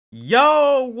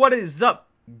Yo, what is up,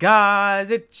 guys?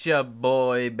 It's your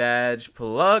boy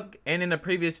BadgePlug, and in a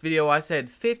previous video I said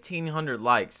 1,500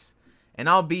 likes, and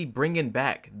I'll be bringing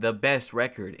back the best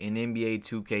record in NBA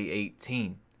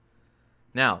 2K18.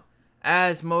 Now,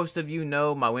 as most of you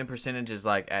know, my win percentage is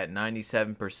like at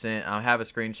 97%. I'll have a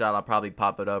screenshot. I'll probably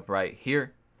pop it up right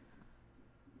here.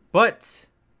 But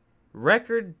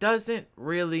record doesn't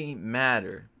really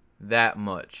matter that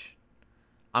much.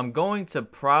 I'm going to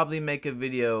probably make a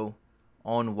video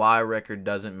on why record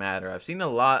doesn't matter. I've seen a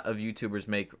lot of YouTubers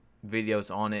make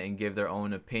videos on it and give their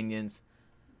own opinions.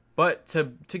 But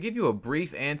to give you a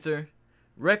brief answer,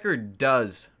 record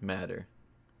does matter.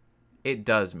 It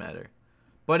does matter.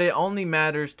 But it only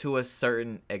matters to a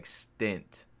certain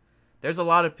extent. There's a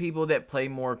lot of people that play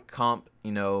more comp,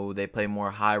 they play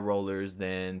more high rollers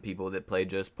than people that play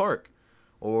just park.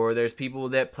 Or there's people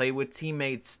that play with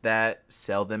teammates that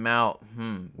sell them out.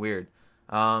 Weird.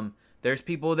 There's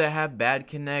people that have bad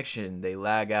connection. They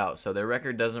lag out. So their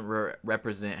record doesn't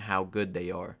represent how good they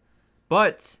are.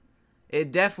 But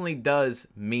it definitely does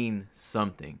mean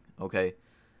something, okay?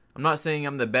 I'm not saying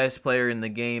I'm the best player in the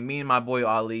game. Me and my boy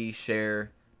Ali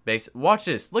share base. Watch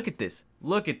this. Look at this.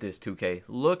 Look at this, 2K.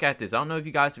 Look at this. I don't know if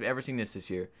you guys have ever seen this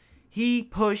year. He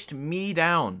pushed me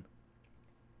down.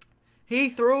 He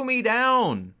threw me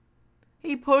down.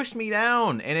 He pushed me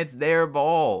down, and it's their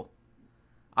ball.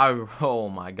 Oh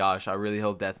my gosh, I really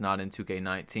hope that's not in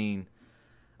 2K19.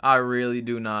 I really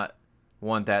do not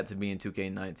want that to be in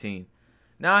 2K19.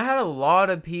 Now, I had a lot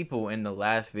of people in the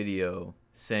last video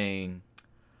saying,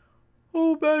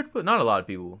 "Oh, BadgePlug," not a lot of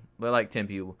people, but like 10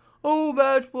 people. "Oh,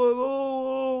 BadgePlug,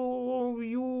 oh,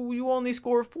 you only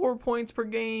score 4 points per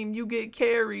game. You get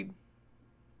carried."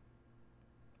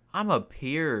 I'm a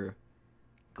peer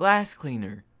glass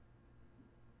cleaner.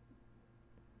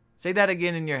 Say that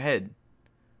again in your head.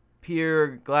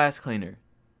 Pure glass cleaner.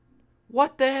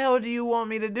 What the hell do you want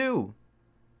me to do?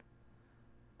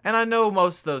 And I know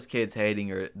most of those kids hating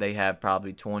her, they have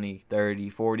probably 20, 30,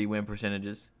 40 win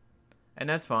percentages. And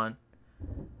that's fine.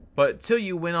 But till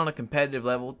you win on a competitive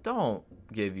level, don't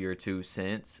give your 2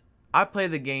 cents. I play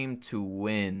the game to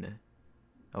win.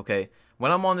 Okay?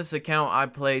 When I'm on this account, I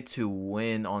play to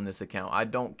win on this account. I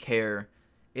don't care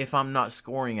if I'm not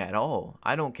scoring at all.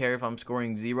 I don't care if I'm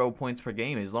scoring 0 points per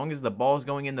game. As long as the ball's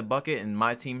going in the bucket and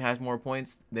my team has more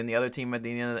points than the other team at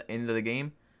the end of the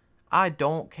game, I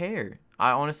don't care.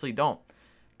 I honestly don't.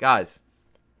 Guys,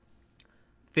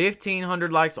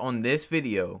 1,500 likes on this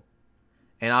video,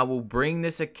 and I will bring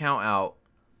this account out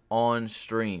on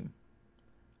stream.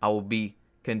 I will be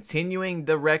continuing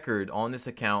the record on this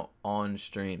account on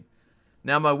stream.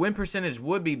 Now, my win percentage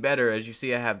would be better. As you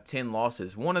see, I have 10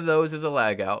 losses. One of those is a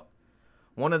lag out.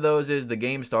 One of those is the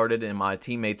game started and my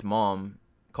teammate's mom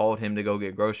called him to go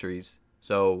get groceries.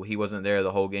 So he wasn't there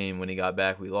the whole game. When he got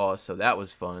back, we lost. So that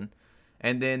was fun.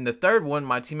 And then the third one,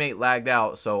 my teammate lagged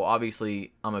out. So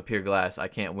obviously, I'm a pure glass. I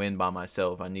can't win by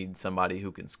myself. I need somebody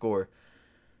who can score.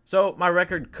 So my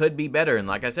record could be better. And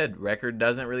like I said, record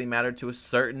doesn't really matter to a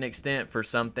certain extent for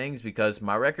some things, because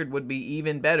my record would be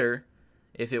even better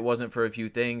if it wasn't for a few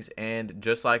things. And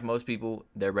just like most people,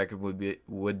 their record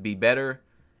would be better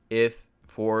if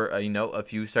for a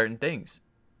few certain things,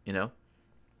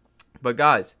 But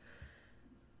guys,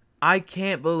 I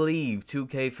can't believe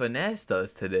 2K finessed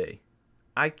us today.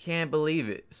 I can't believe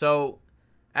it. So,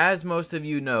 as most of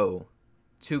you know,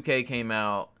 2K came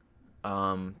out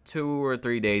 2 or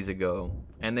 3 days ago,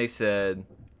 and they said,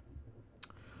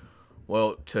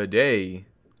 well, today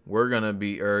we're gonna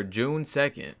be, or June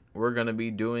 2nd, we're gonna be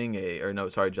doing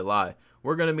July.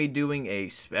 We're gonna be doing a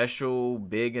special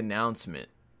big announcement.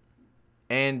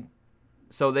 And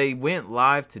so they went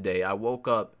live today. I woke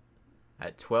up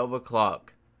at 12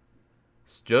 o'clock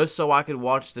just so I could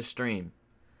watch the stream.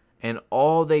 And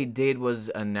all they did was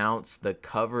announce the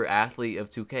cover athlete of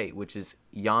 2K, which is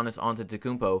Giannis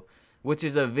Antetokounmpo, which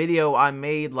is a video I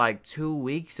made like 2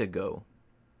 weeks ago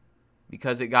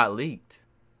because it got leaked.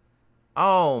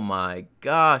 Oh my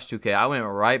gosh, 2K. I went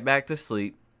right back to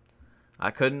sleep. I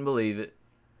couldn't believe it.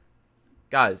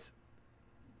 Guys,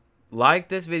 like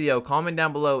this video. Comment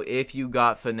down below if you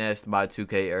got finessed by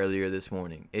 2K earlier this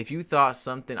morning. If you thought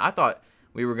something, I thought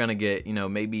we were going to get,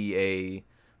 maybe a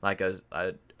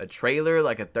trailer,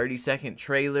 like a 30-second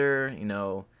trailer,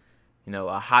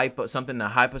 a hype, something to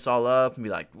hype us all up and be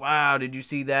like, wow, did you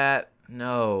see that?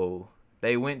 No.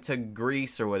 They went to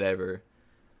Greece or whatever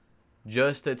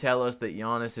just to tell us that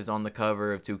Giannis is on the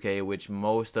cover of 2K, which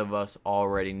most of us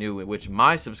already knew, which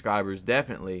my subscribers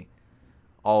definitely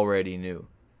already knew.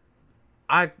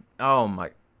 I'm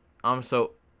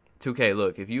so 2K,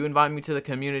 look, if you invite me to the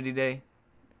community day,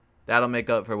 That'll make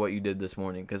up for what you did this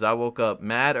morning. Because I woke up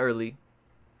mad early.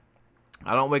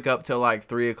 I don't wake up till like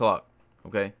 3 o'clock.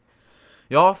 Okay?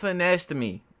 Y'all finessed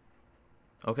me.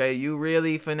 Okay? You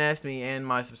really finessed me and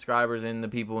my subscribers and the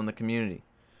people in the community.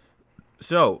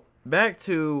 So, back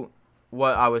to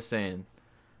what I was saying.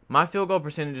 My field goal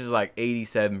percentage is like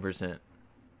 87%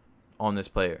 on this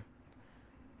player.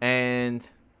 And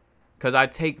because I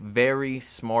take very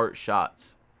smart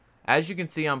shots. As you can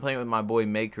see, I'm playing with my boy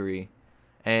Makery.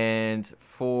 And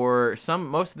for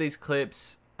most of these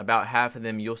clips, about half of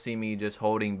them, you'll see me just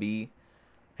holding B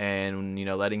and, you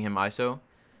know, letting him ISO.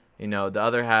 You know, the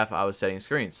other half, I was setting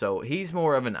screens. So he's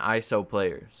more of an ISO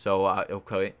player. So,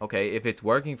 okay, if it's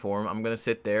working for him, I'm going to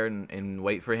sit there and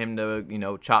wait for him to, you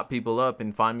know, chop people up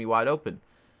and find me wide open.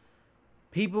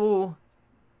 People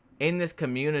in this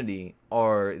community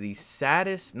are the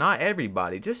saddest, not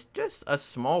everybody, just a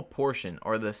small portion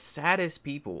are the saddest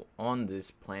people on this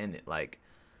planet. Like,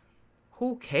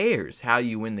 who cares how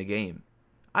you win the game?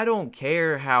 I don't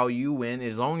care how you win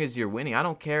as long as you're winning. I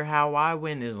don't care how I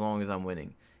win as long as I'm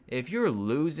winning. If you're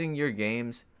losing your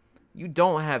games, you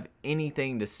don't have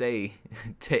anything to say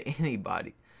to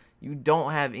anybody. You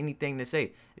don't have anything to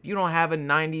say. If you don't have a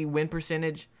 90 win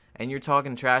percentage and you're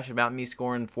talking trash about me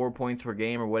scoring 4 points per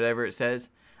game or whatever it says,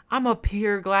 I'm a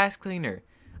pure glass cleaner.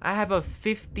 I have a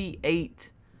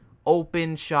 58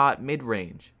 open shot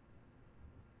mid-range.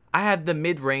 I have the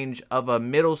mid-range of a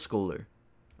middle schooler.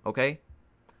 Okay?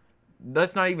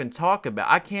 Let's not even talk about,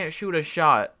 I can't shoot a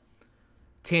shot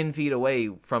 10 feet away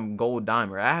from gold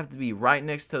dimer. I have to be right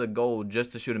next to the gold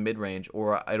just to shoot a mid-range,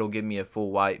 or it'll give me a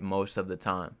full white most of the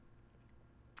time.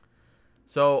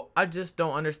 So I just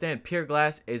don't understand. Pure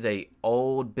glass is a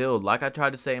old build. Like I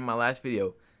tried to say in my last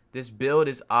video, this build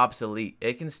is obsolete.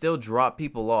 It can still drop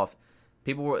people off.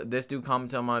 This dude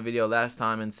commented on my video last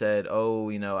time and said, oh,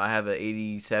 you know, I have an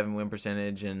 87 win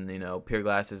percentage and, you know, pure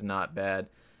glass is not bad.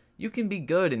 You can be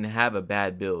good and have a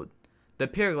bad build. The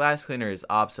pure glass cleaner is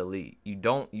obsolete. You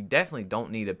definitely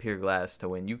don't need a pure glass to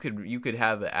win. You could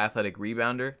have an athletic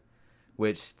rebounder,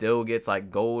 which still gets like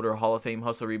gold or Hall of Fame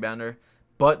hustle rebounder,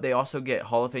 but they also get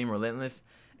Hall of Fame relentless.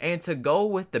 And to go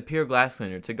with the pure glass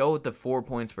cleaner, to go with the 4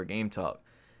 points per game talk,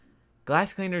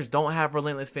 glass cleaners don't have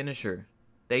relentless finisher.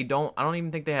 They don't. I don't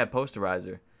even think they have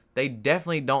posterizer. They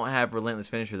definitely don't have relentless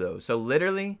finisher though. So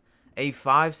literally, a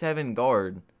 5'7"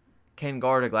 guard can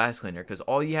guard a glass cleaner because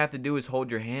all you have to do is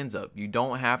hold your hands up. You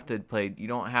don't have to play.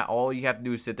 All you have to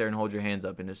do is sit there and hold your hands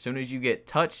up. And as soon as you get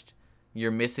touched,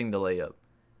 you're missing the layup.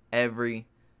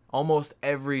 Almost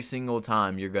every single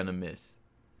time you're gonna miss.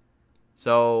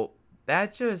 So I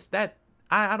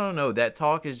don't know. That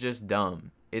talk is just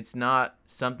dumb. It's not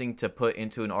something to put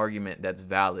into an argument that's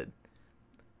valid.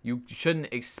 You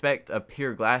shouldn't expect a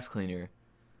pure glass cleaner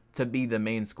to be the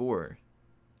main scorer.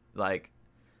 Like,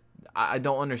 I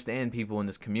don't understand people in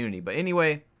this community. But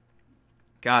anyway,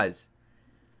 guys,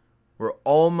 we're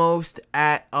almost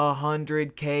at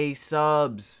 100K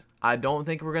subs. I don't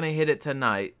think we're going to hit it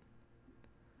tonight.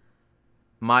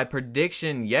 My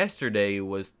prediction yesterday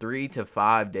was 3 to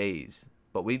 5 days.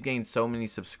 But we've gained so many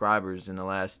subscribers in the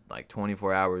last like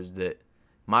 24 hours that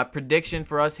my prediction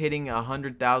for us hitting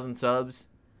 100,000 subs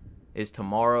is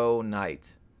tomorrow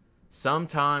night.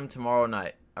 Sometime tomorrow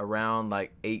night. Around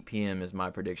like 8 p.m. is my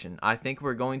prediction. I think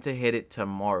we're going to hit it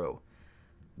tomorrow.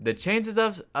 The chances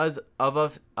of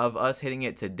us hitting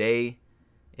it today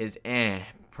is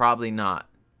probably not.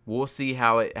 We'll see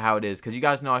how it is, because you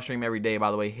guys know I stream every day. By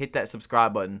the way, hit that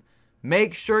subscribe button.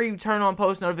 Make sure you turn on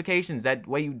post notifications. That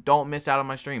way you don't miss out on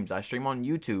my streams. I stream on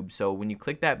YouTube, so when you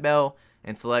click that bell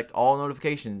and select all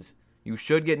notifications, you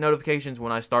should get notifications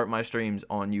when I start my streams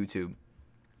on YouTube.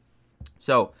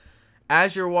 So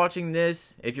as you're watching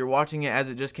this, if you're watching it as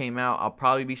it just came out, I'll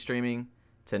probably be streaming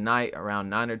tonight around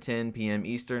 9 or 10 p.m.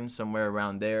 Eastern, somewhere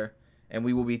around there. And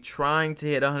we will be trying to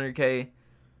hit 100K.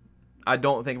 I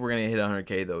don't think we're going to hit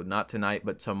 100K, though. Not tonight,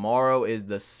 but tomorrow is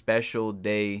the special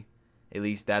day. At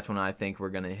least that's when I think we're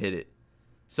going to hit it.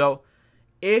 So,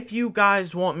 if you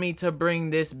guys want me to bring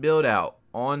this build out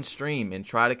on stream and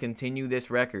try to continue this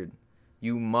record,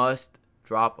 you must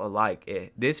drop a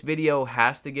like. This video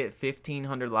has to get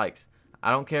 1,500 likes. I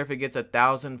don't care if it gets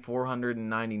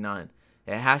 1,499.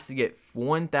 It has to get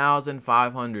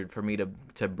 1,500 for me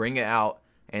to bring it out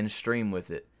and stream with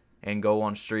it and go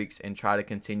on streaks and try to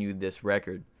continue this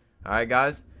record. Alright,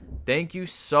 guys. Thank you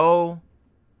so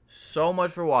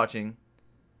much for watching.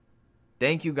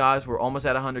 Thank you, guys. We're almost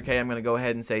at 100K. I'm going to go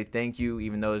ahead and say thank you,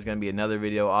 even though there's going to be another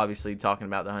video, obviously, talking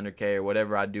about the 100K or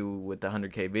whatever I do with the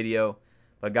 100K video.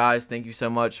 But, guys, thank you so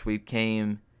much. We've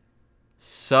came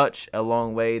such a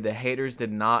long way. The haters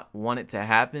did not want it to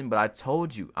happen, but I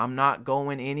told you, I'm not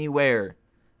going anywhere.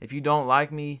 If you don't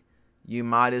like me, you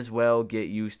might as well get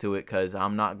used to it, because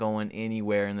I'm not going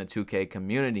anywhere in the 2K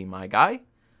community, my guy.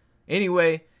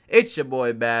 Anyway, it's your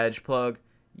boy BadgePlug.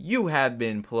 You have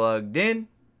been plugged in,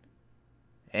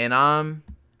 and I'm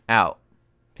out.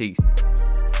 Peace.